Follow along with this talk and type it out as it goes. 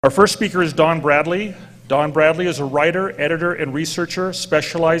Our first speaker is Don Bradley. Don Bradley is a writer, editor, and researcher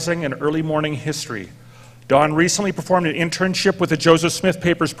specializing in early morning history. Don recently performed an internship with the Joseph Smith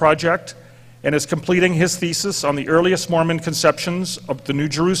Papers Project and is completing his thesis on the earliest Mormon conceptions of the New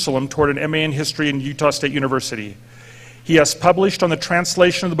Jerusalem toward an MA in history in Utah State University. He has published on the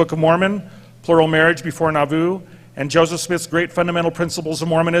translation of the Book of Mormon, Plural Marriage Before Nauvoo, and Joseph Smith's Great Fundamental Principles of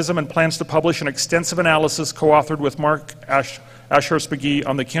Mormonism, and plans to publish an extensive analysis co-authored with Mark Ashurst McGee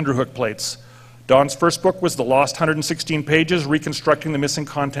on the Kinderhook plates. Don's first book was The Lost 116 Pages, Reconstructing the Missing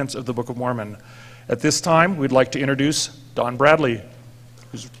Contents of the Book of Mormon. At this time, we'd like to introduce Don Bradley.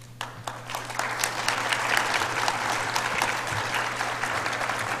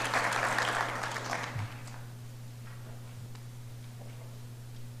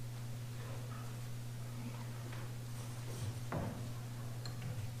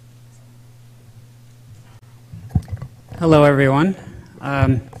 Hello, everyone.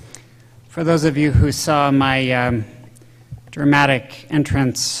 For those of you who saw my dramatic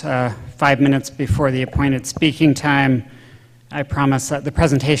entrance 5 minutes before the appointed speaking time, I promise that the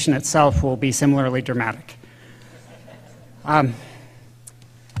presentation itself will be similarly dramatic. On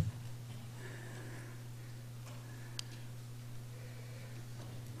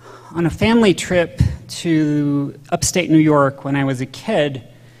a family trip to upstate New York when I was a kid,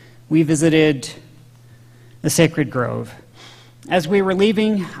 we visited the Sacred Grove. As we were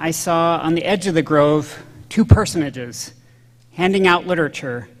leaving, I saw on the edge of the grove two personages handing out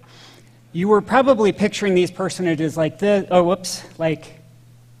literature. You were probably picturing these personages like this. Oh, whoops.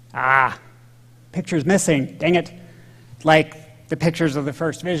 Picture's missing. Dang it. Like the pictures of the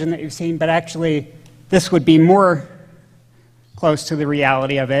first vision that you've seen, but actually this would be more close to the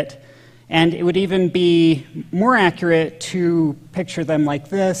reality of it. And it would even be more accurate to picture them like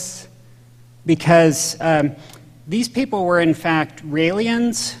this, because these people were in fact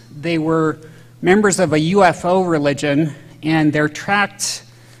Raelians. They were members of a UFO religion, and their tracts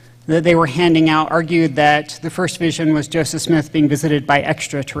that they were handing out argued that the first vision was Joseph Smith being visited by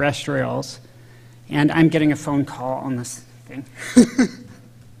extraterrestrials. And I'm getting a phone call on this thing.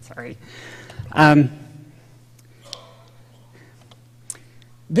 Sorry.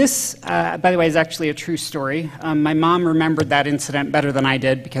 This, by the way, is actually a true story. My mom remembered that incident better than I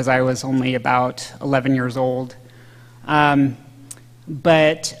did because I was only about 11 years old.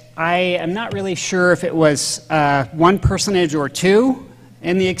 But I am not really sure if it was one personage or two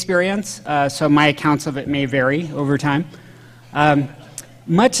in the experience, so my accounts of it may vary over time.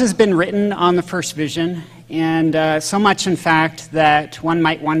 Much has been written on the first vision, and so much, in fact, that one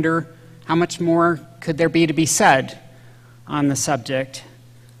might wonder how much more could there be to be said on the subject.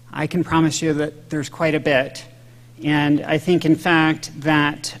 I can promise you that there's quite a bit. And I think, in fact,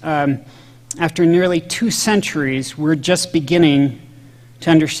 that after nearly 2 centuries, we're just beginning to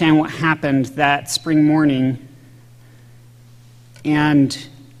understand what happened that spring morning and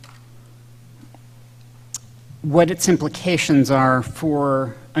what its implications are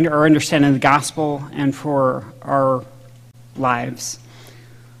for our understanding of the gospel and for our lives.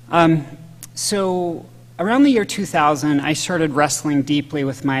 Around the year 2000, I started wrestling deeply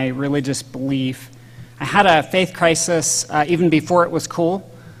with my religious belief. I had a faith crisis even before it was cool.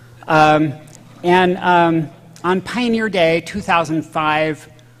 On Pioneer Day 2005,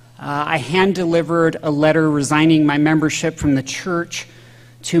 I hand-delivered a letter resigning my membership from the church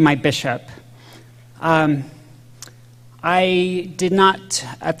to my bishop. I did not,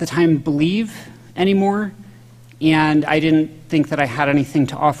 at the time, believe anymore, and I didn't think that I had anything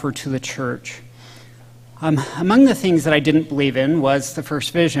to offer to the church. Among the things that I didn't believe in was the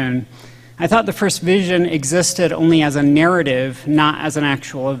first vision. I thought the first vision existed only as a narrative, not as an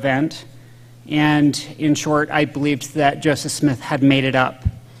actual event. And in short, I believed that Joseph Smith had made it up.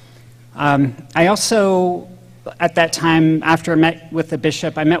 I also, at that time, after I met with the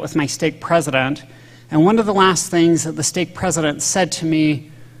bishop, I met with my stake president. And one of the last things that the stake president said to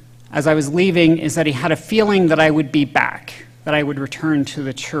me as I was leaving is that he had a feeling that I would be back, that I would return to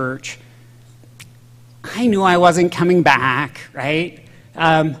the church. I knew I wasn't coming back, right?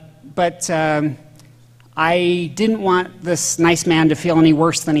 But I didn't want this nice man to feel any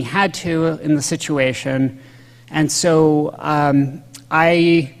worse than he had to in the situation. And so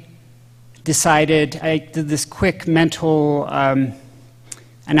I decided, I did this quick mental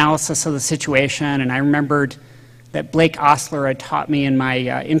analysis of the situation, and I remembered that Blake Ostler had taught me in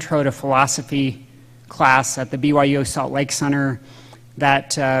my Intro to Philosophy class at the BYU Salt Lake Center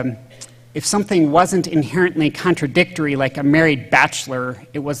that if something wasn't inherently contradictory, like a married bachelor,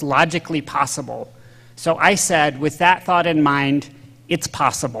 it was logically possible. So I said, with that thought in mind, it's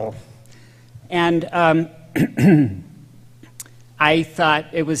possible. And I thought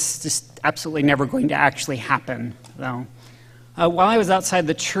it was just absolutely never going to actually happen, though. While I was outside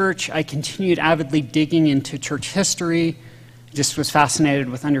the church, I continued avidly digging into church history, just was fascinated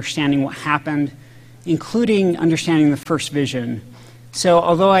with understanding what happened, including understanding the first vision. So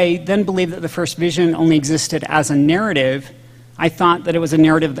although I then believed that the first vision only existed as a narrative, I thought that it was a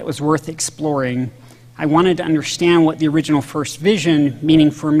narrative that was worth exploring. I wanted to understand what the original first vision, meaning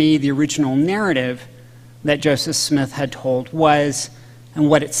for me the original narrative that Joseph Smith had told, was, and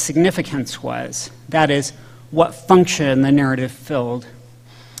what its significance was. That is, what function the narrative filled.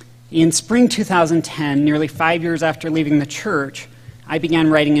 In spring 2010, nearly 5 years after leaving the church, I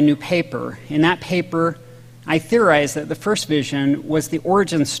began writing a new paper. In that paper, I theorized that the first vision was the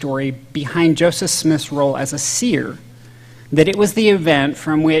origin story behind Joseph Smith's role as a seer, that it was the event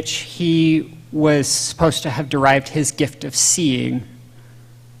from which he was supposed to have derived his gift of seeing.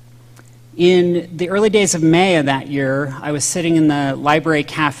 In the early days of May of that year, I was sitting in the library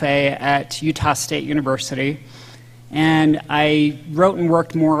cafe at Utah State University, and I wrote and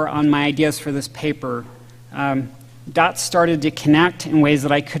worked more on my ideas for this paper. Dots started to connect in ways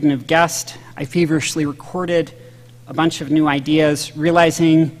that I couldn't have guessed. I feverishly recorded a bunch of new ideas,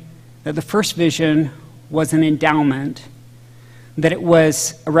 realizing that the first vision was an endowment, that it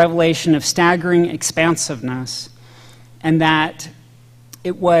was a revelation of staggering expansiveness, and that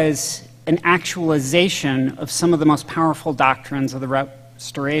it was an actualization of some of the most powerful doctrines of the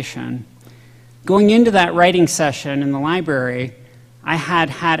Restoration. Going into that writing session in the library, I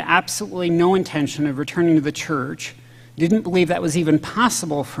had absolutely no intention of returning to the church, didn't believe that was even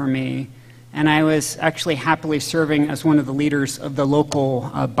possible for me, and I was actually happily serving as one of the leaders of the local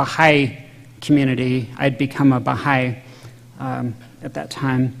Baha'i community. I'd become a Baha'i at that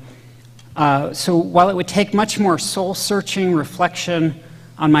time. So while it would take much more soul-searching reflection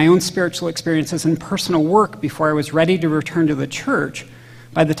on my own spiritual experiences and personal work before I was ready to return to the church,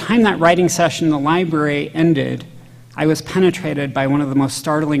 by the time that writing session in the library ended, I was penetrated by one of the most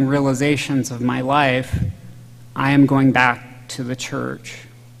startling realizations of my life. I am going back to the church.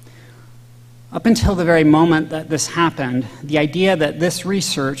 Up until the very moment that this happened, the idea that this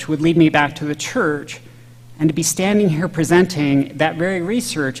research would lead me back to the church and to be standing here presenting that very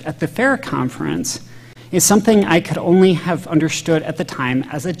research at the FAIR conference is something I could only have understood at the time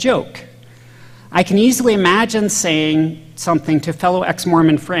as a joke. I can easily imagine saying something to fellow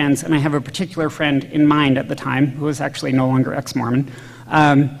ex-Mormon friends, and I have a particular friend in mind at the time who is actually no longer ex-Mormon.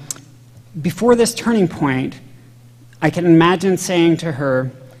 Before this turning point, I can imagine saying to her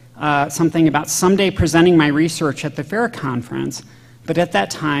something about someday presenting my research at the FAIR conference, but at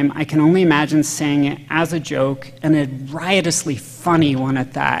that time, I can only imagine saying it as a joke, and a riotously funny one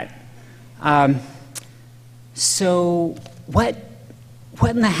at that. So what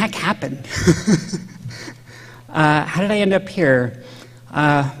in the heck happened? How did I end up here?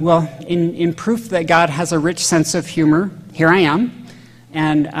 Well, in proof that God has a rich sense of humor, here I am,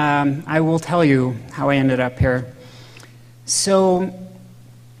 and I will tell you how I ended up here. So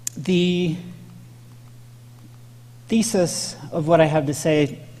the thesis of what I have to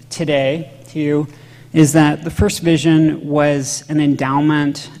say today to you is that the first vision was an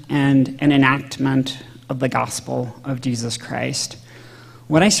endowment and an enactment of the gospel of Jesus Christ.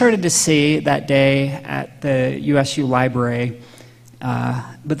 What I started to see that day at the USU library,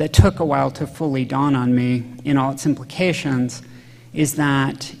 but that took a while to fully dawn on me in all its implications, is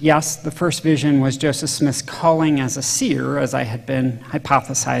that, yes, the first vision was Joseph Smith's calling as a seer, as I had been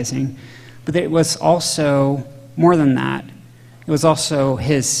hypothesizing, but it was also more than that. It was also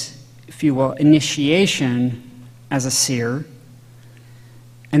his, if you will, initiation as a seer,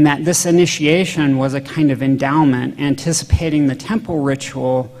 and that this initiation was a kind of endowment, anticipating the temple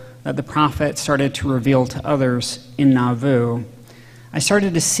ritual that the prophet started to reveal to others in Nauvoo. I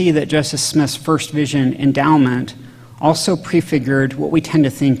started to see that Joseph Smith's first vision endowment also prefigured what we tend to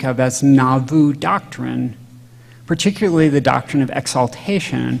think of as Nauvoo doctrine, particularly the doctrine of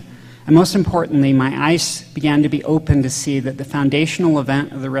exaltation. And most importantly, my eyes began to be open to see that the foundational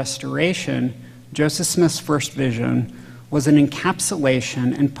event of the Restoration, Joseph Smith's first vision, was an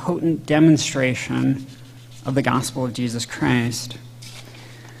encapsulation and potent demonstration of the gospel of Jesus Christ.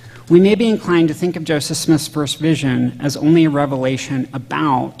 We may be inclined to think of Joseph Smith's first vision as only a revelation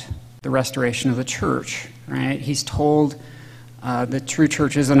about the restoration of the church, right? He's told the true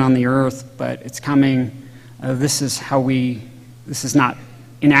church isn't on the earth, but it's coming. This is not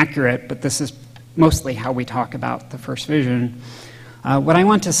inaccurate, but this is mostly how we talk about the first vision. What I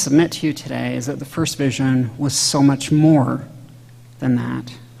want to submit to you today is that the first vision was so much more than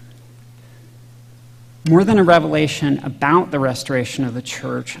that. More than a revelation about the restoration of the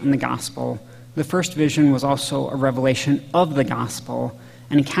church and the gospel, the first vision was also a revelation of the gospel,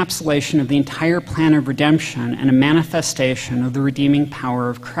 an encapsulation of the entire plan of redemption, and a manifestation of the redeeming power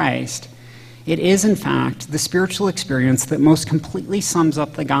of Christ. It is, in fact, the spiritual experience that most completely sums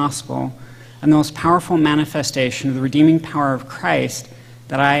up the gospel and the most powerful manifestation of the redeeming power of Christ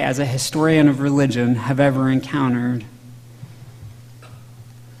that I, as a historian of religion, have ever encountered.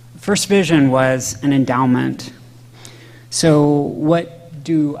 The first vision was an endowment. So what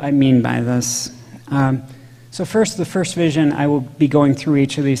do I mean by this? So first, the first vision, I will be going through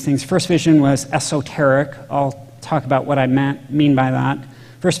each of these things. First vision was esoteric. I'll talk about what I mean by that.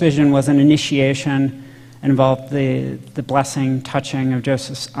 First vision was an initiation, involved the blessing, touching of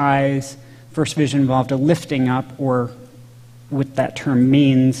Joseph's eyes. First vision involved a lifting up, or what that term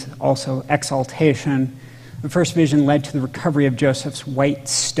means, also exaltation. The first vision led to the recovery of Joseph's white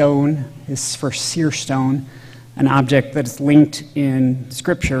stone, his first seer stone, an object that is linked in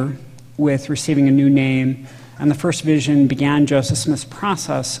Scripture with receiving a new name. And the first vision began Joseph Smith's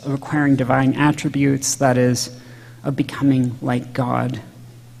process of acquiring divine attributes, that is, of becoming like God.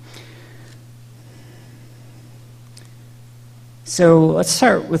 So let's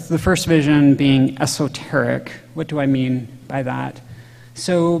start with the first vision being esoteric. What do I mean by that?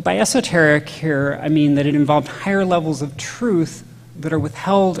 So by esoteric here, I mean that it involved higher levels of truth that are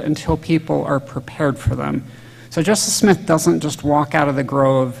withheld until people are prepared for them. So Joseph Smith doesn't just walk out of the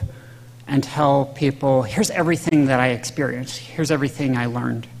grove and tell people, here's everything that I experienced, here's everything I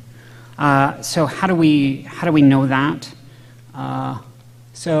learned. So how do we know that?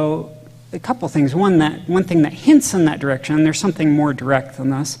 So a couple things. One thing that hints in that direction, there's something more direct than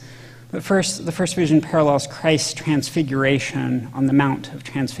this. But first, the first vision parallels Christ's transfiguration on the Mount of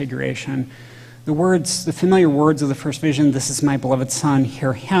Transfiguration. The familiar words of the first vision, "This is my beloved Son,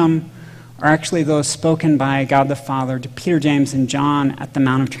 hear him," are actually those spoken by God the Father to Peter, James, and John at the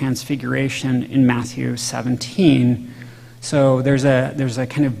Mount of Transfiguration in Matthew 17. So there's a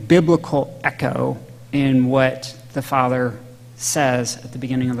kind of biblical echo in what the Father says at the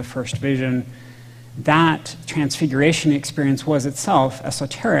beginning of the first vision. That transfiguration experience was itself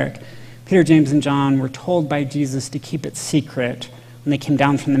esoteric. Peter, James, and John were told by Jesus to keep it secret. When they came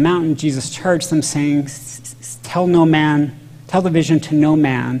down from the mountain, Jesus charged them, saying, tell the vision to no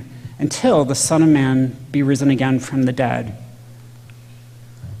man until the Son of Man be risen again from the dead.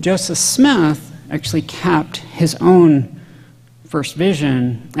 Joseph Smith actually kept his own first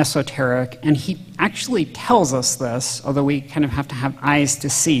vision esoteric, and he actually tells us this, although we kind of have to have eyes to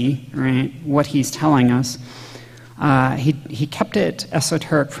see, right, what he's telling us. He kept it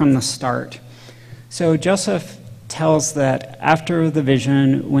esoteric from the start. So Joseph tells that after the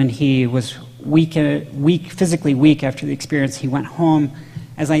vision, when he was physically weak after the experience, he went home.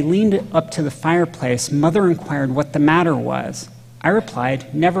 As I leaned up to the fireplace, Mother inquired what the matter was. I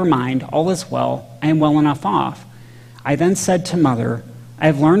replied, "Never mind, all is well. I am well enough off." I then said to Mother, "I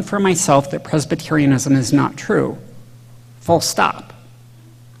have learned for myself that Presbyterianism is not true." Full stop.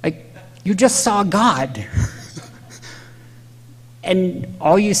 Like, you just saw God. And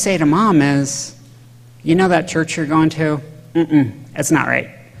all you say to Mom is, "You know that church you're going to? It's not right."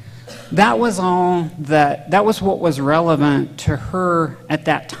 That was what was relevant to her at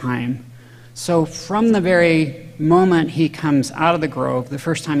that time. So from the very moment he comes out of the grove, the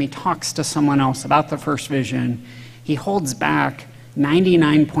first time he talks to someone else about the first vision, he holds back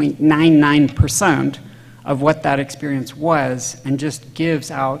 99.99% of what that experience was and just gives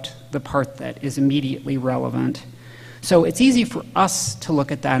out the part that is immediately relevant. So it's easy for us to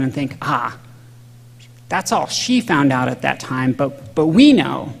look at that and think, that's all she found out at that time, but we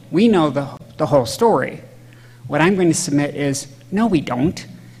know the whole story. What I'm going to submit is, no, we don't.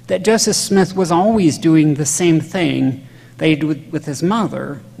 That Joseph Smith was always doing the same thing that he did with his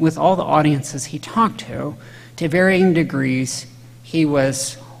mother, with all the audiences he talked to varying degrees. He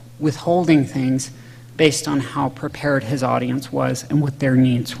was withholding things based on how prepared his audience was and what their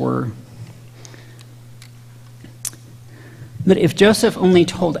needs were. But if Joseph only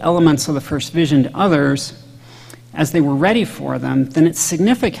told elements of the first vision to others as they were ready for them, then it's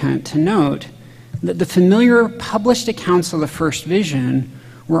significant to note that the familiar published accounts of the first vision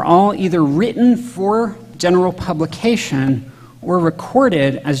were all either written for general publication or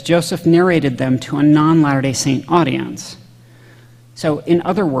recorded as Joseph narrated them to a non-Latter-day Saint audience. So, in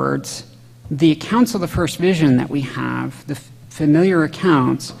other words, the accounts of the first vision that we have, the familiar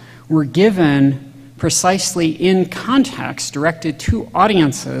accounts, were given precisely in context directed to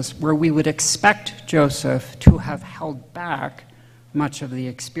audiences where we would expect Joseph to have held back much of the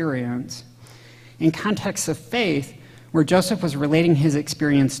experience. In context of faith, where Joseph was relating his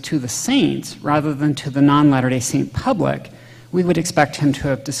experience to the saints rather than to the non-Latter-day Saint public, we would expect him to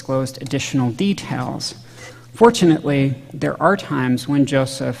have disclosed additional details. Fortunately, there are times when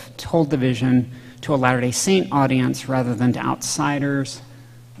Joseph told the vision to a Latter-day Saint audience rather than to outsiders,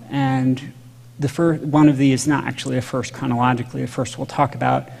 and one of these, not actually the first chronologically, the first we'll talk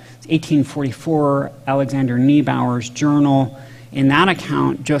about, 1844, Alexander Niebauer's journal. In that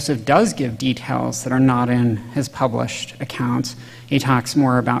account, Joseph does give details that are not in his published accounts. He talks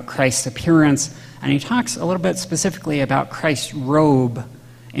more about Christ's appearance, and he talks a little bit specifically about Christ's robe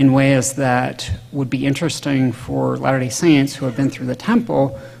in ways that would be interesting for Latter-day Saints who have been through the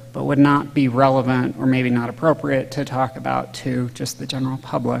temple, but would not be relevant or maybe not appropriate to talk about to just the general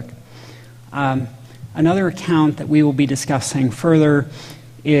public. Another account that we will be discussing further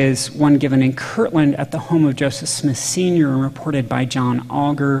is one given in Kirtland at the home of Joseph Smith Sr. and reported by John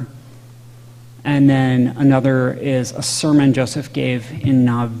Auger. And then another is a sermon Joseph gave in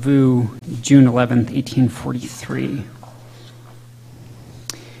Nauvoo, June 11th, 1843.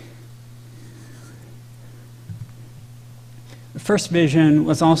 The first vision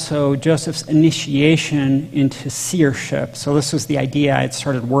was also Joseph's initiation into seership. So this was the idea I had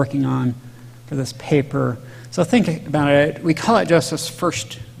started working on for this paper. So think about it. We call it Joseph's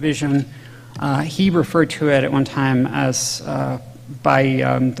first vision. He referred to it at one time as by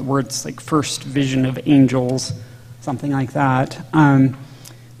the words like first vision of angels, something like that.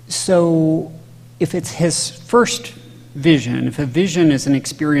 So if it's his first vision, if a vision is an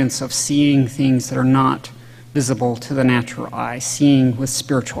experience of seeing things that are not visible to the natural eye, seeing with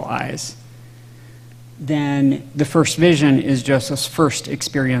spiritual eyes, then the first vision is Joseph's first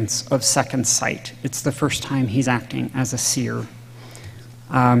experience of second sight. It's the first time he's acting as a seer.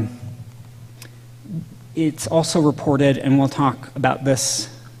 It's also reported, and we'll talk about this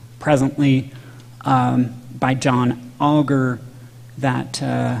presently, by John Auger, that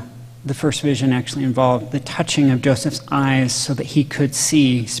the first vision actually involved the touching of Joseph's eyes so that he could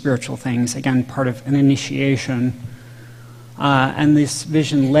see spiritual things, again, part of an initiation. And this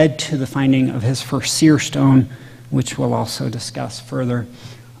vision led to the finding of his first seer stone, which we'll also discuss further.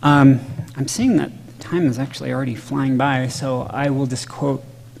 I'm seeing that time is actually already flying by, so I will just quote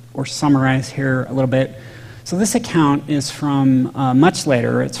or summarize here a little bit. So this account is from much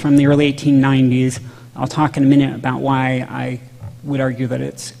later. It's from the early 1890s. I'll talk in a minute about why I would argue that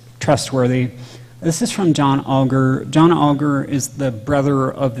it's trustworthy. This is from John Auger. John Auger is the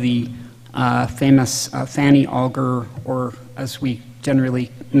brother of the famous Fanny Alger, or as we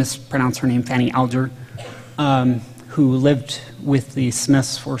generally mispronounce her name, Fanny Alger, who lived with the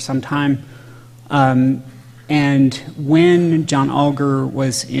Smiths for some time. And when John Auger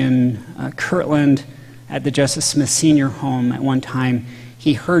was in Kirtland at the Joseph Smith Sr. home at one time,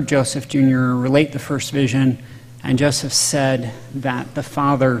 he heard Joseph Jr. relate the first vision, and Joseph said that the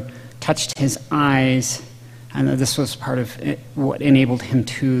Father touched his eyes, and that this was part of what enabled him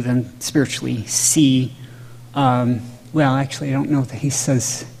to then spiritually see. Well, actually, I don't know that he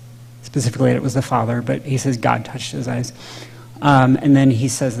says specifically that it was the Father, but he says God touched his eyes. And then he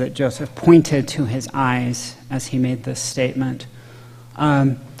says that Joseph pointed to his eyes as he made this statement.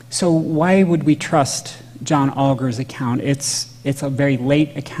 So why would we trust John Auger's account? It's a very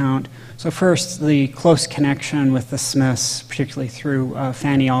late account. So first, the close connection with the Smiths, particularly through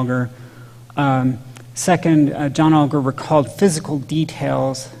Fanny Alger. Second, John Auger recalled physical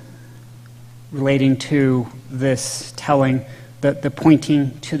details relating to this telling, the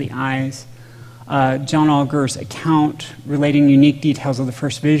pointing to the eyes. John Auger's account relating unique details of the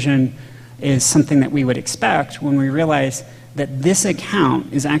first vision is something that we would expect when we realize that this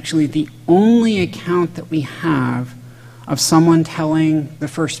account is actually the only account that we have of someone telling the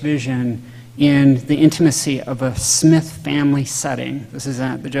first vision in the intimacy of a Smith family setting. This is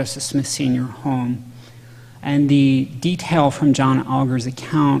at the Joseph Smith Sr. home. And the detail from John Auger's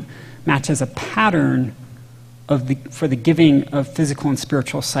account matches a pattern for the giving of physical and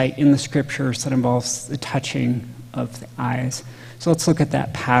spiritual sight in the scriptures that involves the touching of the eyes. So let's look at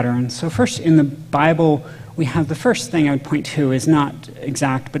that pattern. So first, in the Bible, we have the first thing I would point to is not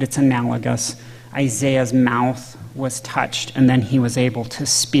exact, but it's analogous. Isaiah's mouth was touched, and then he was able to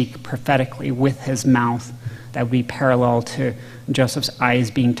speak prophetically with his mouth. That would be parallel to Joseph's eyes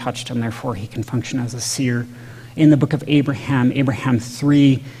being touched, and therefore he can function as a seer. In the book of Abraham, Abraham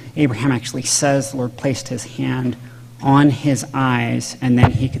 3, Abraham actually says the Lord placed his hand on his eyes, and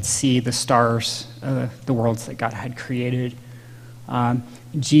then he could see the stars, the worlds that God had created.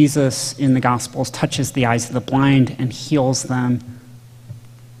 Jesus in the Gospels touches the eyes of the blind and heals them.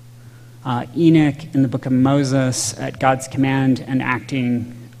 Enoch in the book of Moses, at God's command and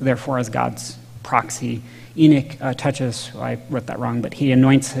acting, therefore, as God's proxy. Enoch touches, I wrote that wrong, but he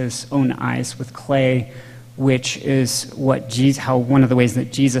anoints his own eyes with clay which is how one of the ways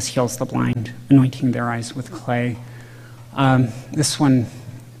that Jesus heals the blind, anointing their eyes with clay. This one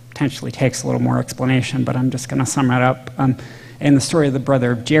potentially takes a little more explanation, but I'm just going to sum it up. In the story of the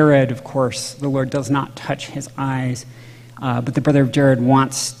brother of Jared, of course, the Lord does not touch his eyes, but the brother of Jared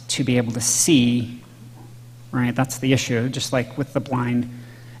wants to be able to see, right? That's the issue, just like with the blind.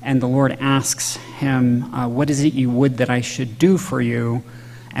 And the Lord asks him, what is it you would that I should do for you?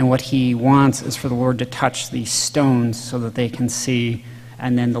 And what he wants is for the Lord to touch these stones so that they can see.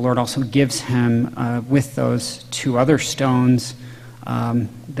 And then the Lord also gives him, with those 2 other stones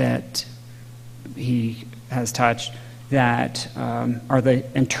that he has touched, that are the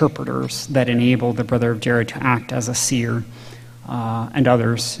interpreters that enable the brother of Jared to act as a seer, and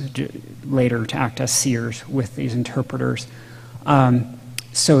others later to act as seers with these interpreters.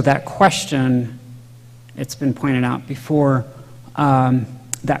 So that question, it's been pointed out before,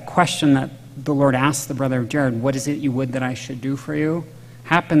 that question that the Lord asked the brother of Jared, what is it you would that I should do for you,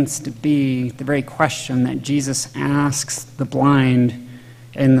 happens to be the very question that Jesus asks the blind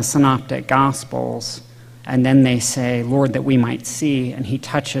in the Synoptic Gospels. And then they say, Lord, that we might see, and he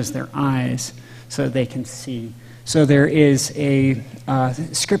touches their eyes so that they can see. So there is a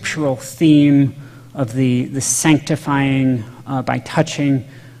scriptural theme of the sanctifying by touching,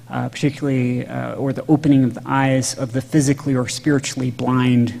 particularly, or the opening of the eyes of the physically or spiritually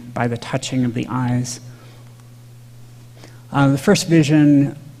blind by the touching of the eyes. The first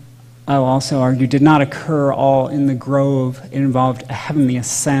vision, I will also argue, did not occur all in the grove. It involved a heavenly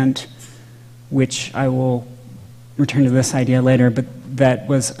ascent, which I will return to this idea later, but that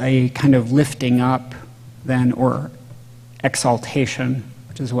was a kind of lifting up then, or exaltation,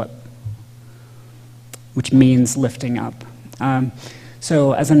 which means lifting up.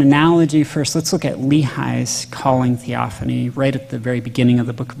 So as an analogy, first, let's look at Lehi's calling theophany right at the very beginning of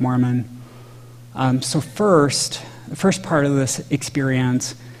the Book of Mormon. The first part of this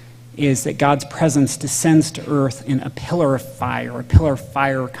experience is that God's presence descends to earth in a pillar of fire. A pillar of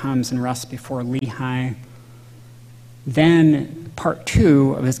fire comes and rests before Lehi. Then part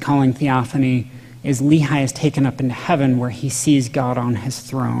 2 of his calling theophany is Lehi is taken up into heaven where he sees God on his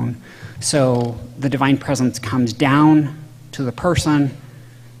throne. So the divine presence comes down to the person,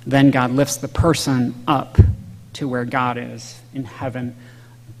 then God lifts the person up to where God is in heaven.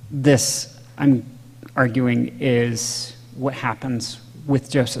 This, I'm arguing, is what happens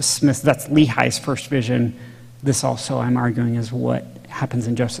with Joseph Smith. That's Lehi's first vision. This also, I'm arguing, is what happens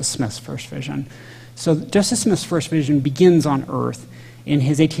in Joseph Smith's first vision. So Joseph Smith's first vision begins on earth. In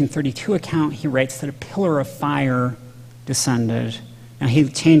his 1832 account, he writes that a pillar of fire descended. Now he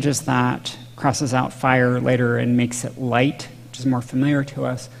changes that, crosses out fire later, and makes it light, which is more familiar to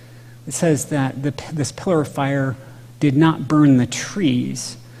us. It says that this pillar of fire did not burn the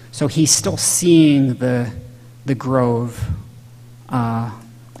trees. So he's still seeing the grove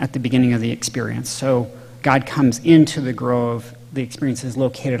at the beginning of the experience. So God comes into the grove. The experience is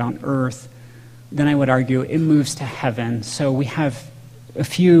located on earth. Then I would argue it moves to heaven. So we have a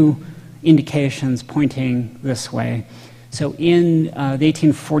few indications pointing this way. So in the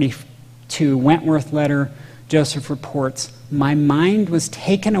 1842 Wentworth letter, Joseph reports, "My mind was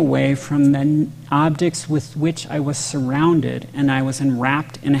taken away from the objects with which I was surrounded, and I was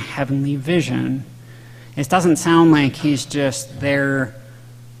enwrapped in a heavenly vision." It doesn't sound like he's just there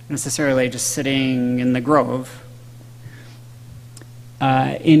necessarily just sitting in the grove.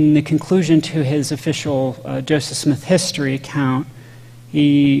 In the conclusion to his official Joseph Smith history account,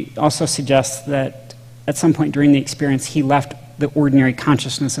 he also suggests that at some point during the experience, he left the ordinary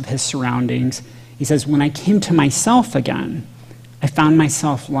consciousness of his surroundings. He says, "When I came to myself again, I found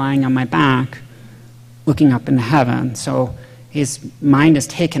myself lying on my back, looking up into heaven." So his mind is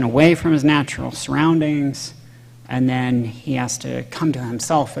taken away from his natural surroundings, and then he has to come to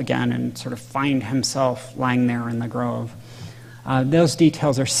himself again and sort of find himself lying there in the grove. Those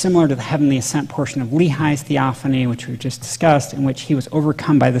details are similar to the heavenly ascent portion of Lehi's theophany, which we've just discussed, in which he was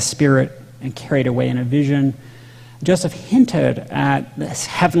overcome by the Spirit and carried away in a vision. Joseph hinted at this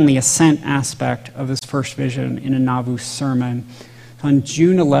heavenly ascent aspect of his first vision in a Nauvoo sermon. On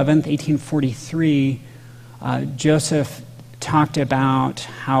June 11th, 1843, Joseph talked about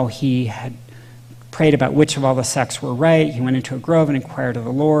how he had prayed about which of all the sects were right. He went into a grove and inquired of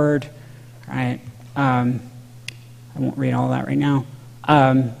the Lord. Right? I won't read all that right now.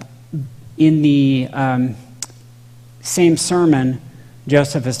 In the same sermon,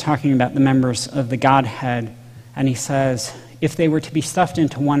 Joseph is talking about the members of the Godhead, and he says, if they were to be stuffed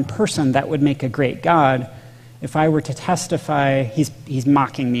into one person, that would make a great God. If I were to testify, he's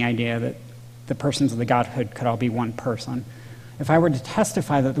mocking the idea that the persons of the Godhead could all be one person. if I were to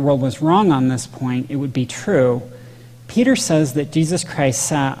testify that the world was wrong on this point, it would be true. Peter says that Jesus Christ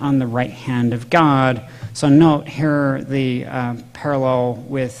sat on the right hand of God. So note here the parallel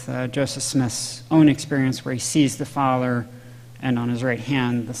with Joseph Smith's own experience where he sees the Father and on his right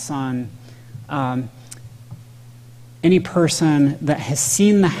hand the Son. Any person that has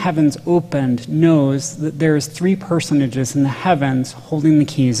seen the heavens opened knows that there's three personages in the heavens holding the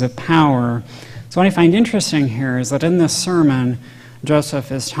keys of power. So what I find interesting here is that in this sermon,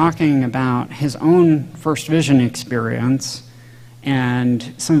 Joseph is talking about his own first vision experience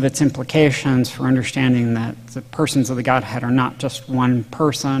and some of its implications for understanding that the persons of the Godhead are not just one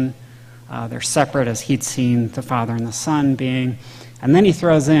person. They're separate, as he'd seen the Father and the Son being. And then he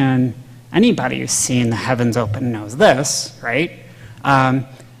throws in, anybody who's seen the heavens open knows this, right?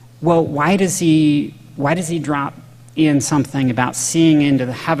 Well, why does he drop in something about seeing into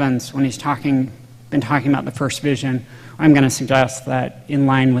the heavens when he's been talking about the first vision? I'm going to suggest that in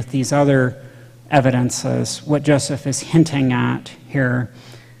line with these other evidences, what Joseph is hinting at here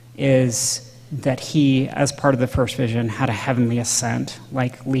is that he, as part of the first vision, had a heavenly ascent,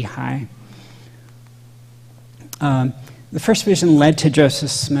 like Lehi. The first vision led to Joseph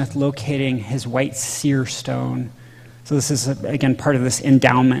Smith locating his white seer stone. So this is, again, part of this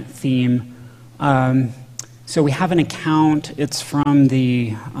endowment theme. So we have an account. It's from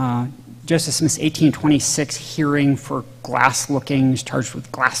the Joseph Smith's 1826 hearing for glass looking. He's charged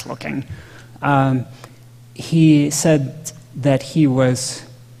with glass looking. He said that he was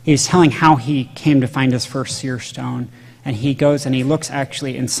telling how he came to find his first seer stone, and he goes and he looks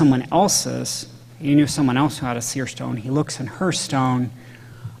actually in someone else's. He knew someone else who had a seer stone. He looks in her stone,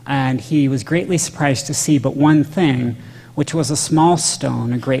 and he was greatly surprised to see but one thing, which was a small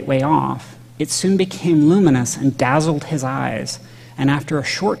stone a great way off. It soon became luminous and dazzled his eyes, and after a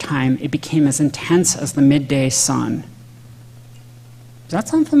short time it became as intense as the midday sun. Does that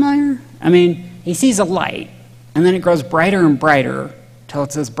sound familiar? I mean, he sees a light, and then it grows brighter and brighter till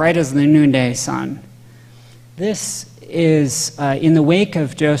it's as bright as the noonday sun. This is, in the wake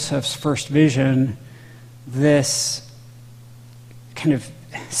of Joseph's first vision, this kind of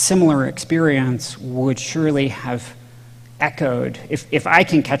similar experience would surely have echoed. If I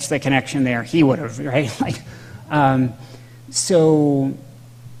can catch the connection there, he would have, right?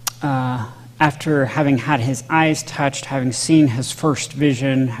 After having had his eyes touched, having seen his first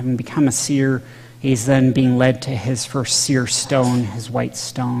vision, having become a seer, he's then being led to his first seer stone, his white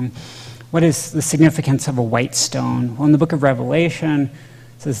stone. What is the significance of a white stone? Well, in the book of Revelation,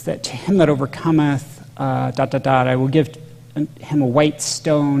 it says that to him that overcometh, I will give him a white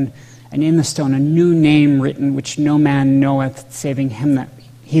stone, and in the stone a new name written, which no man knoweth, saving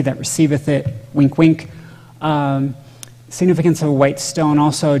he that receiveth it. Wink, wink. Significance of a white stone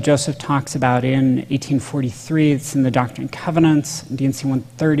also Joseph talks about in 1843. It's in the Doctrine and Covenants, in D&C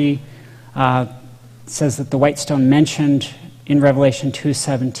 130. It says that the white stone mentioned in Revelation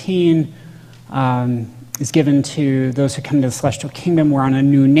 2:17 is given to those who come to the celestial kingdom, whereon a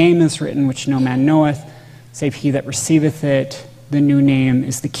new name is written, which no man knoweth, save he that receiveth it. The new name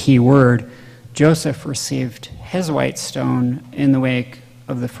is the key word. Joseph received his white stone in the wake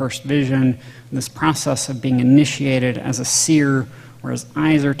of the first vision, this process of being initiated as a seer, where his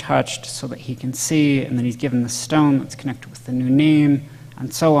eyes are touched so that he can see, and then he's given the stone that's connected with the new name,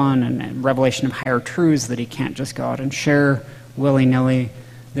 and so on, and revelation of higher truths that he can't just go out and share willy-nilly.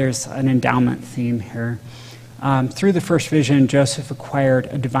 There's an endowment theme here. Through the first vision, Joseph acquired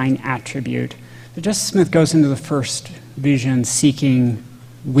a divine attribute. So Joseph Smith goes into the first vision seeking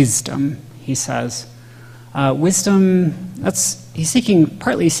wisdom, he says. Wisdom, he's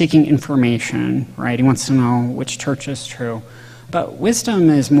partly seeking information, right? He wants to know which church is true. But wisdom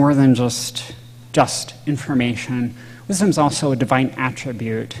is more than just information. Wisdom is also a divine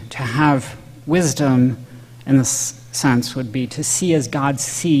attribute. To have wisdom in this sense would be to see as God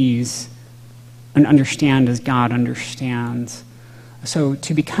sees and understand as God understands. So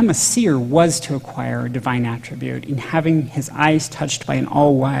to become a seer was to acquire a divine attribute. In having his eyes touched by an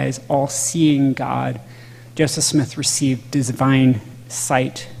all-wise, all-seeing God, Joseph Smith received divine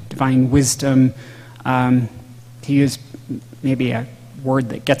sight, divine wisdom. To use maybe a word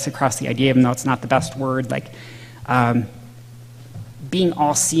that gets across the idea, even though it's not the best word, like being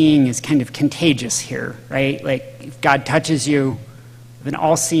all-seeing is kind of contagious here, right? Like if God touches you, if an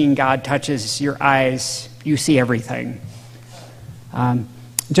all-seeing God touches your eyes, you see everything.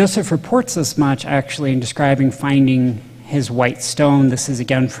 Joseph reports this much, actually, in describing finding his white stone. This is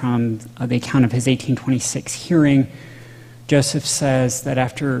again from the account of his 1826 hearing. Joseph says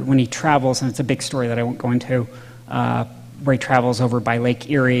that when he travels, and it's a big story that I won't go into, where he travels over by Lake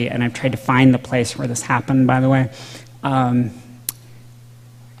Erie, and I've tried to find the place where this happened, by the way.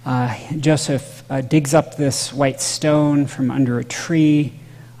 Joseph digs up this white stone from under a tree,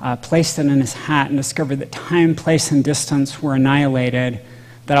 placed it in his hat, and discovered that time, place, and distance were annihilated,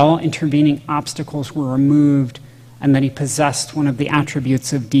 that all intervening obstacles were removed, and that he possessed one of the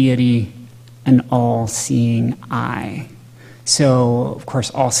attributes of deity, an all-seeing eye. So, of course,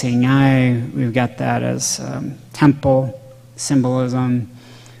 all-seeing eye, we've got that as temple symbolism,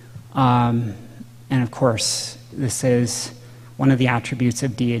 and of course, this is one of the attributes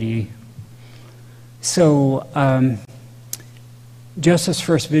of deity. So, Joseph's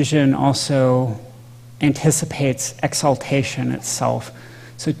first vision also anticipates exaltation itself.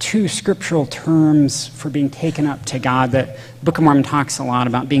 So 2 scriptural terms for being taken up to God that the Book of Mormon talks a lot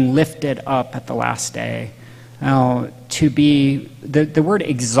about, being lifted up at the last day. Now, to be, the word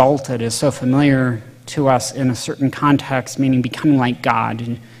exalted is so familiar to us in a certain context, meaning becoming like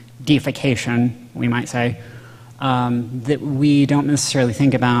God, deification, we might say, that we don't necessarily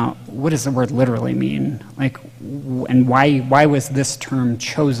think about what does the word literally mean, like, and why was this term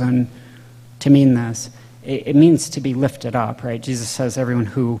chosen to mean this? It means to be lifted up, right? Jesus says everyone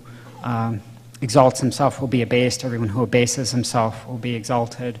who exalts himself will be abased, everyone who abases himself will be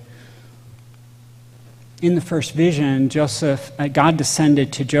exalted. In the first vision, God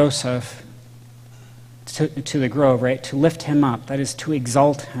descended to Joseph to the grove, right, to lift him up, that is, to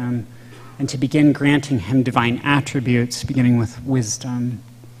exalt him, and to begin granting him divine attributes, beginning with wisdom.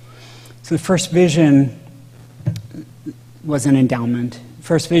 So the first vision was an endowment. The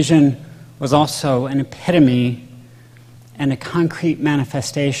first vision was also an epitome and a concrete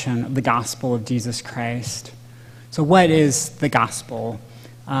manifestation of the gospel of Jesus Christ. So what is the gospel?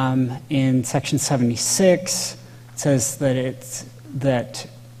 In section 76, it says that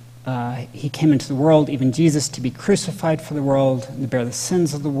he came into the world, even Jesus, to be crucified for the world and to bear the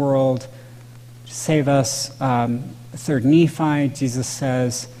sins of the world, to save us. 3rd Nephi, Jesus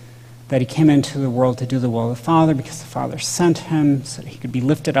says that he came into the world to do the will of the Father because the Father sent him so that he could be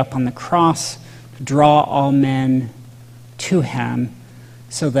lifted up on the cross to draw all men to him,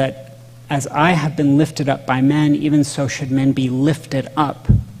 so that as I have been lifted up by men, even so should men be lifted up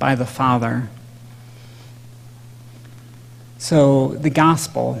by the Father. So the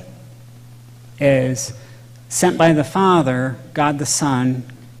gospel is sent by the Father, God the Son,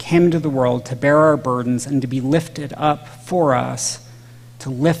 came into the world to bear our burdens and to be lifted up for us, to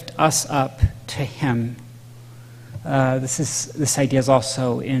lift us up to him. This idea is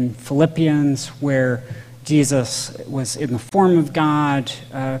also in Philippians, where Jesus was in the form of God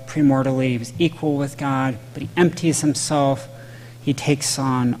premortally. He was equal with God, but he empties himself. He takes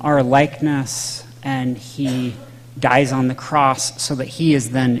on our likeness, and he dies on the cross so that he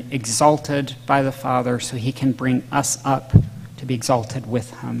is then exalted by the Father, so he can bring us up to be exalted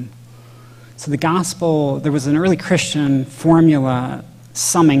with him. So the gospel, there was an early Christian formula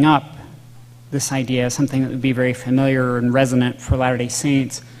summing up this idea, something that would be very familiar and resonant for Latter-day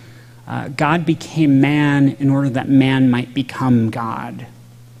Saints. God became man in order that man might become God.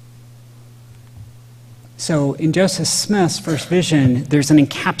 So in Joseph Smith's first vision, there's an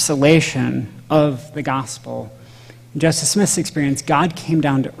encapsulation of the gospel. In Joseph Smith's experience, God came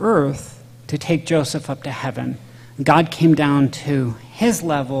down to earth to take Joseph up to heaven. God came down to his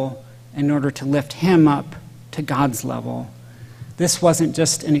level in order to lift him up to God's level. This wasn't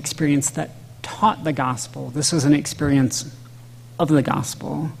just an experience that taught the gospel. This was an experience of the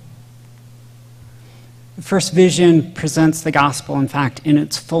gospel. The first vision presents the gospel, in fact, in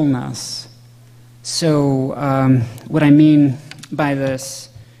its fullness. So what I mean by this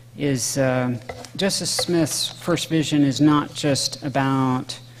is Joseph Smith's first vision is not just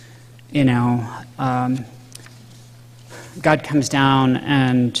about, God comes down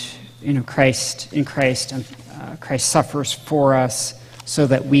and, Christ suffers for us so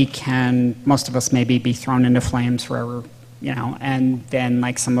that we can, most of us maybe, be thrown into flames forever, and then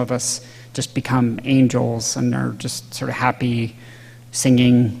like some of us just become angels and are just sort of happy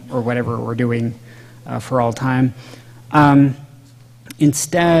singing or whatever we're doing for all time.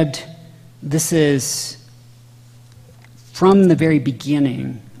 Instead, this is from the very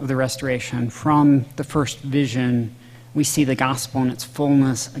beginning of the restoration, from the first vision, we see the gospel in its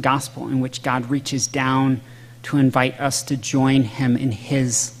fullness, a gospel in which God reaches down to invite us to join him in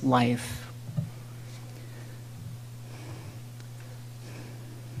his life.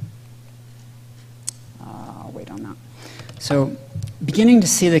 I'll wait on that. So, beginning to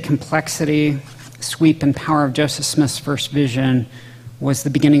see the complexity, sweep, and power of Joseph Smith's first vision was the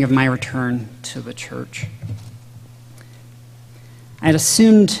beginning of my return to the church. I had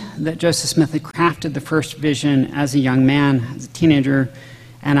assumed that Joseph Smith had crafted the first vision as a young man, as a teenager,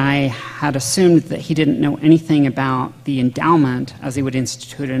 And I had assumed that he didn't know anything about the endowment as he would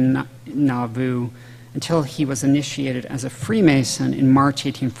institute in Nauvoo until he was initiated as a Freemason in March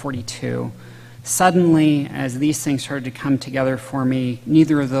 1842. Suddenly, as these things started to come together for me,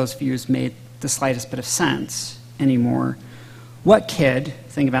 neither of those views made the slightest bit of sense anymore. What kid,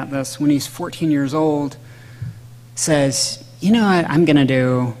 think about this, when he's 14 years old, says, you know what I'm going to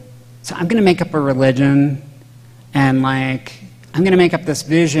do? So I'm going to make up a religion, and I'm going to make up this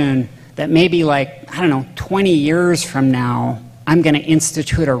vision that maybe 20 years from now, I'm going to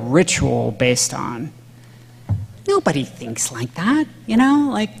institute a ritual based on. Nobody thinks like that,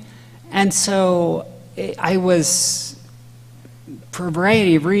 And so I was, for a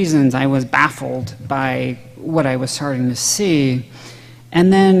variety of reasons, I was baffled by what I was starting to see.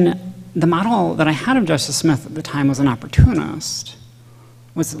 And then the model that I had of Joseph Smith at the time was an opportunist,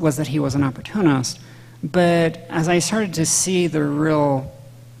 was that he was an opportunist. But as I started to see the real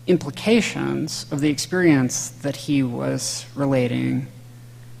implications of the experience that he was relating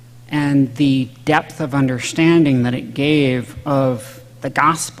and the depth of understanding that it gave of the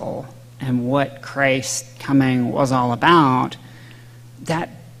gospel and what Christ coming was all about,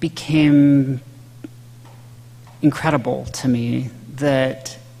 that became incredible to me,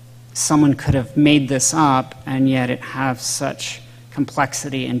 that someone could have made this up and yet it have such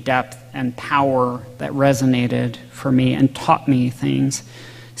complexity and depth and power that resonated for me and taught me things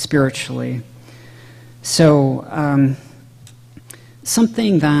spiritually. So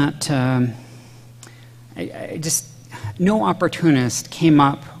something that no opportunist came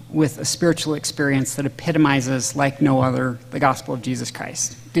up with a spiritual experience that epitomizes like no other the gospel of Jesus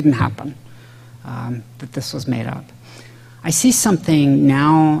Christ. Didn't happen, that this was made up. I see something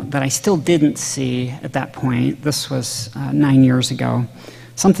now that I still didn't see at that point. This was 9 years ago.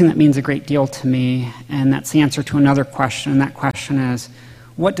 Something that means a great deal to me, and that's the answer to another question, and that question is,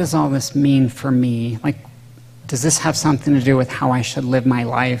 what does all this mean for me? Does this have something to do with how I should live my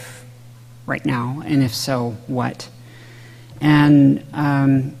life right now? And if so, what? And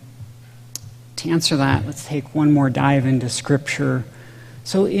to answer that, let's take one more dive into Scripture.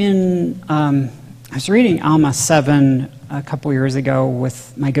 So I was reading Alma 7 a couple years ago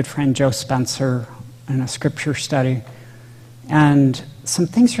with my good friend Joe Spencer in a Scripture study. And some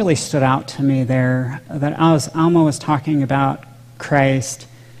things really stood out to me there, that as Alma was talking about Christ,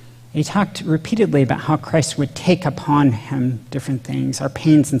 he talked repeatedly about how Christ would take upon him different things, our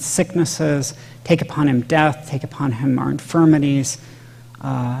pains and sicknesses, take upon him death, take upon him our infirmities,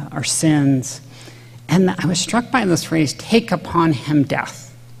 our sins. And I was struck by this phrase, take upon him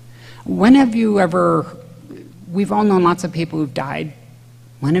death. When have you ever, we've all known lots of people who've died.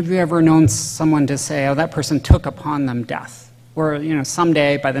 When have you ever known someone to say, oh, that person took upon them death? Or,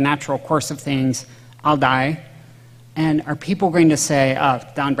 someday, by the natural course of things, I'll die. And are people going to say, oh,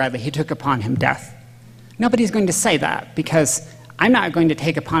 Don Bradley, he took upon him death? Nobody's going to say that, because I'm not going to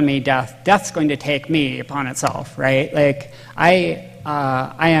take upon me death. Death's going to take me upon itself, right? I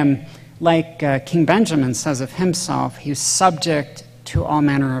am, like King Benjamin says of himself, he's subject to all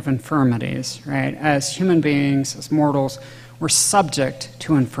manner of infirmities, right? As human beings, as mortals, we're subject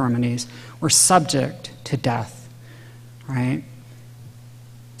to infirmities. We're subject to death, right?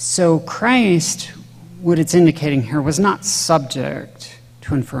 So Christ, what it's indicating here, was not subject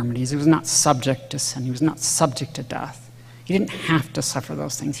to infirmities. He was not subject to sin. He was not subject to death. He didn't have to suffer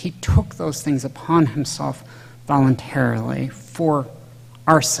those things. He took those things upon himself voluntarily for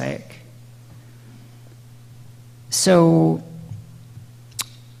our sake. So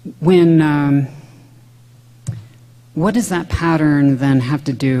what does that pattern then have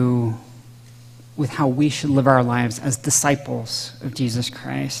to do with how we should live our lives as disciples of Jesus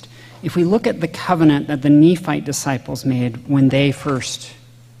Christ? If we look at the covenant that the Nephite disciples made when they first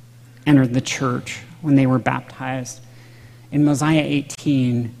entered the church, when they were baptized, in Mosiah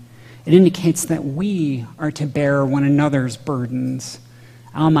 18, it indicates that we are to bear one another's burdens.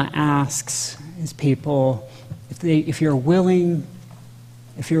 Alma asks his people, if you're willing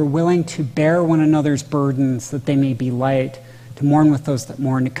to bear one another's burdens, that they may be light, to mourn with those that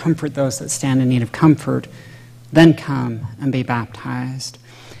mourn, to comfort those that stand in need of comfort, then come and be baptized.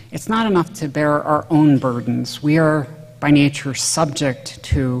 It's not enough to bear our own burdens. We are, by nature, subject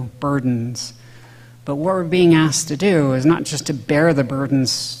to burdens. But what we're being asked to do is not just to bear the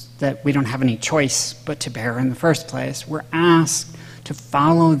burdens that we don't have any choice but to bear in the first place. We're asked to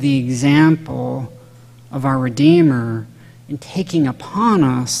follow the example of our Redeemer in taking upon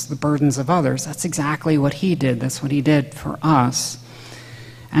us the burdens of others. That's exactly what he did. That's what he did for us.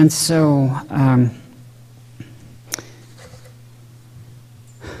 And so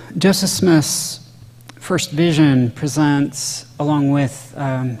Joseph Smith's first vision presents, along with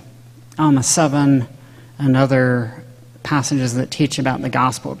Alma 7 and other passages that teach about the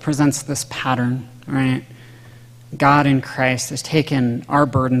gospel, it presents this pattern, right? God in Christ has taken our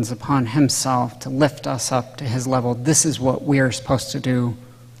burdens upon himself to lift us up to his level. This is what we are supposed to do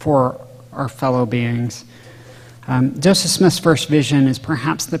for our fellow beings. Joseph Smith's first vision is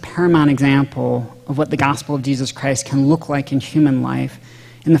perhaps the paramount example of what the gospel of Jesus Christ can look like in human life.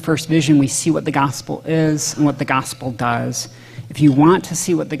 In the first vision, we see what the gospel is and what the gospel does. If you want to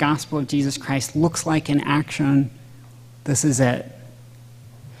see what the gospel of Jesus Christ looks like in action, this is it.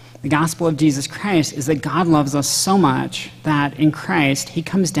 The gospel of Jesus Christ is that God loves us so much that in Christ, he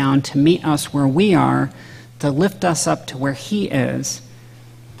comes down to meet us where we are, to lift us up to where he is.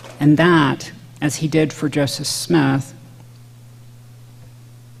 And that, as he did for Joseph Smith,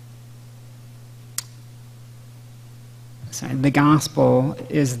 the gospel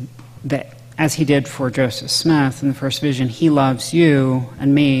is that, as he did for Joseph Smith in the first vision, he loves you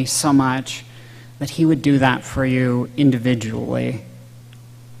and me so much that he would do that for you individually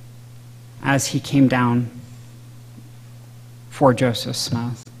as he came down for Joseph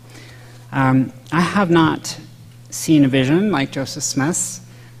Smith. I have not seen a vision like Joseph Smith's.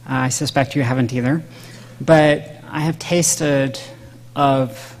 I suspect you haven't either. But I have tasted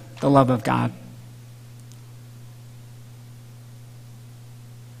of the love of God.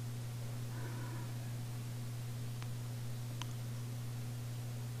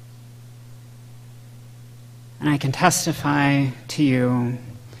 And I can testify to you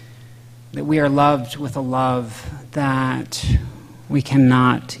that we are loved with a love that we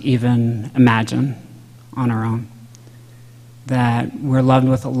cannot even imagine on our own. That we're loved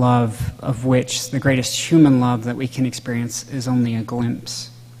with a love of which the greatest human love that we can experience is only a glimpse.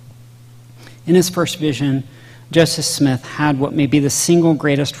 In his first vision, Joseph Smith had what may be the single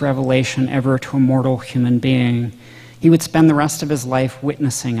greatest revelation ever to a mortal human being. He would spend the rest of his life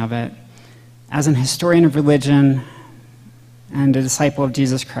witnessing of it. As an historian of religion and a disciple of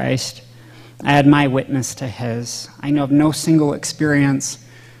Jesus Christ, I add my witness to his. I know of no single experience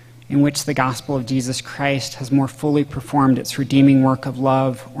in which the gospel of Jesus Christ has more fully performed its redeeming work of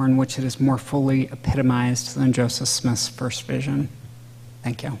love, or in which it is more fully epitomized than Joseph Smith's first vision.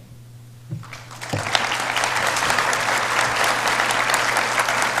 Thank you.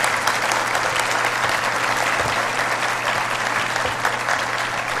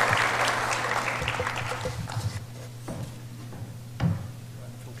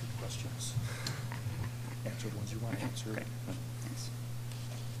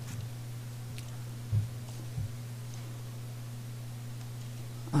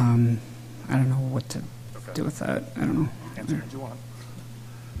 I don't know what to do with that. I don't know. Answer what you want.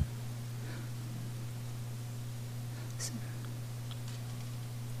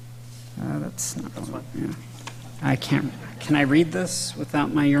 That's not fine. Yeah. I can't. Can I read this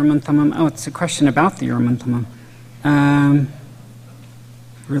without my Urim and Thummim? Oh, it's a question about the Urim and Thummim.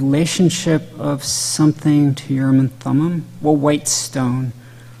 Relationship of something to Urim and Thummim? Well, white stone.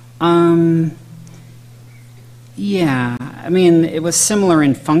 Yeah, I mean, it was similar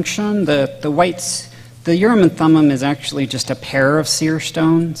in function. The Urim and Thummim is actually just a pair of seer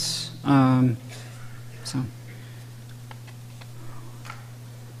stones. So,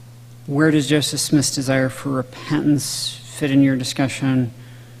 where does Joseph Smith's desire for repentance fit in your discussion?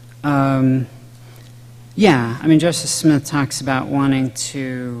 Yeah, I mean, Joseph Smith talks about wanting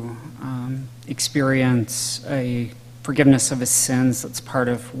to experience a forgiveness of his sins. That's part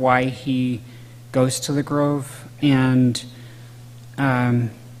of why he goes to the grove. And I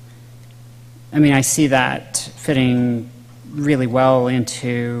mean, I see that fitting really well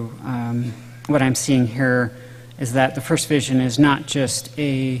into what I'm seeing here, is that the first vision is not just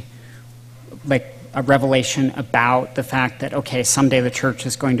a revelation about the fact that, okay, someday the church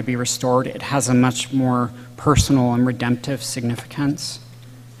is going to be restored. It has a much more personal and redemptive significance.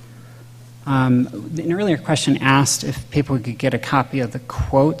 An earlier question asked if people could get a copy of the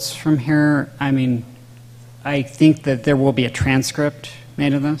quotes from here. I mean, I think that there will be a transcript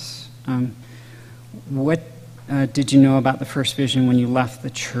made of this. What did you know about the first vision when you left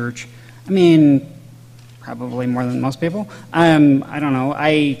the church? I mean, probably more than most people. I don't know.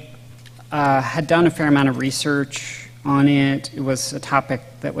 I had done a fair amount of research on it. It was a topic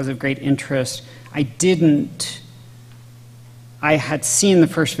that was of great interest. I had seen the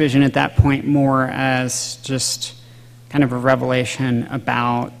first vision at that point more as just kind of a revelation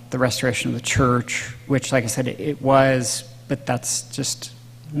about the restoration of the church, which, like I said, it was, but that's just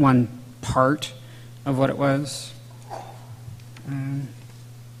one part of what it was.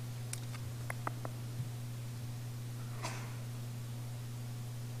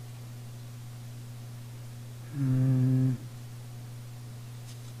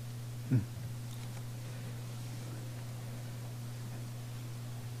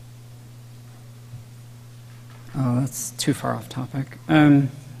 Oh, that's too far off topic.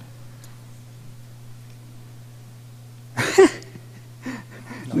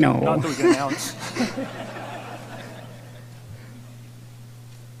 No. Not that we can announce.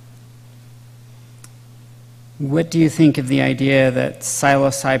 What do you think of the idea that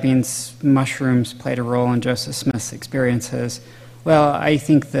psilocybin's mushrooms played a role in Joseph Smith's experiences? Well, I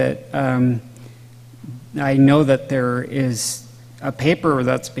think that I know that there is a paper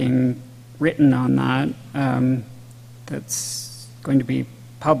that's being written on that that's going to be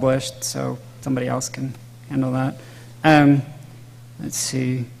published, so somebody else can handle that. Let's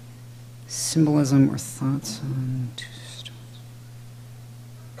see. Symbolism or thoughts on two stones.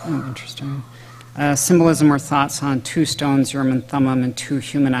 Oh, interesting. Symbolism or thoughts on two stones, Urim and Thummim, and two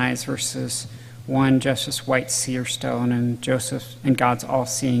human eyes versus one Joseph's white seer stone and Joseph and God's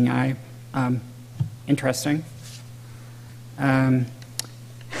all-seeing eye. Interesting.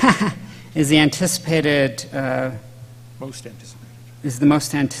 Is the anticipated Most anticipated. is the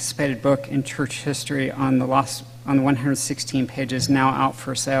most anticipated book in church history on the 116 pages now out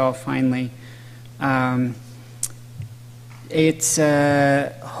for sale finally. It's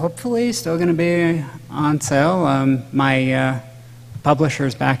hopefully still going to be on sale. My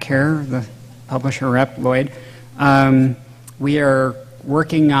publisher's back here, the publisher rep, Lloyd. We are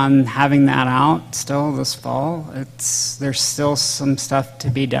working on having that out still this fall. There's still some stuff to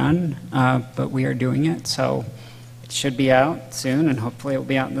be done, but we are doing it, so it should be out soon, and hopefully it will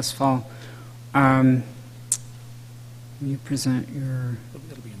be out this fall. You present your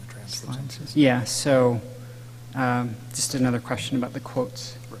It'll be in the transcript. slides. Yeah, so just another question about the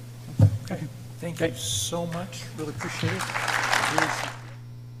quotes. Okay. Thank you so much. Really appreciate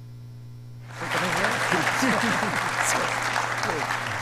it.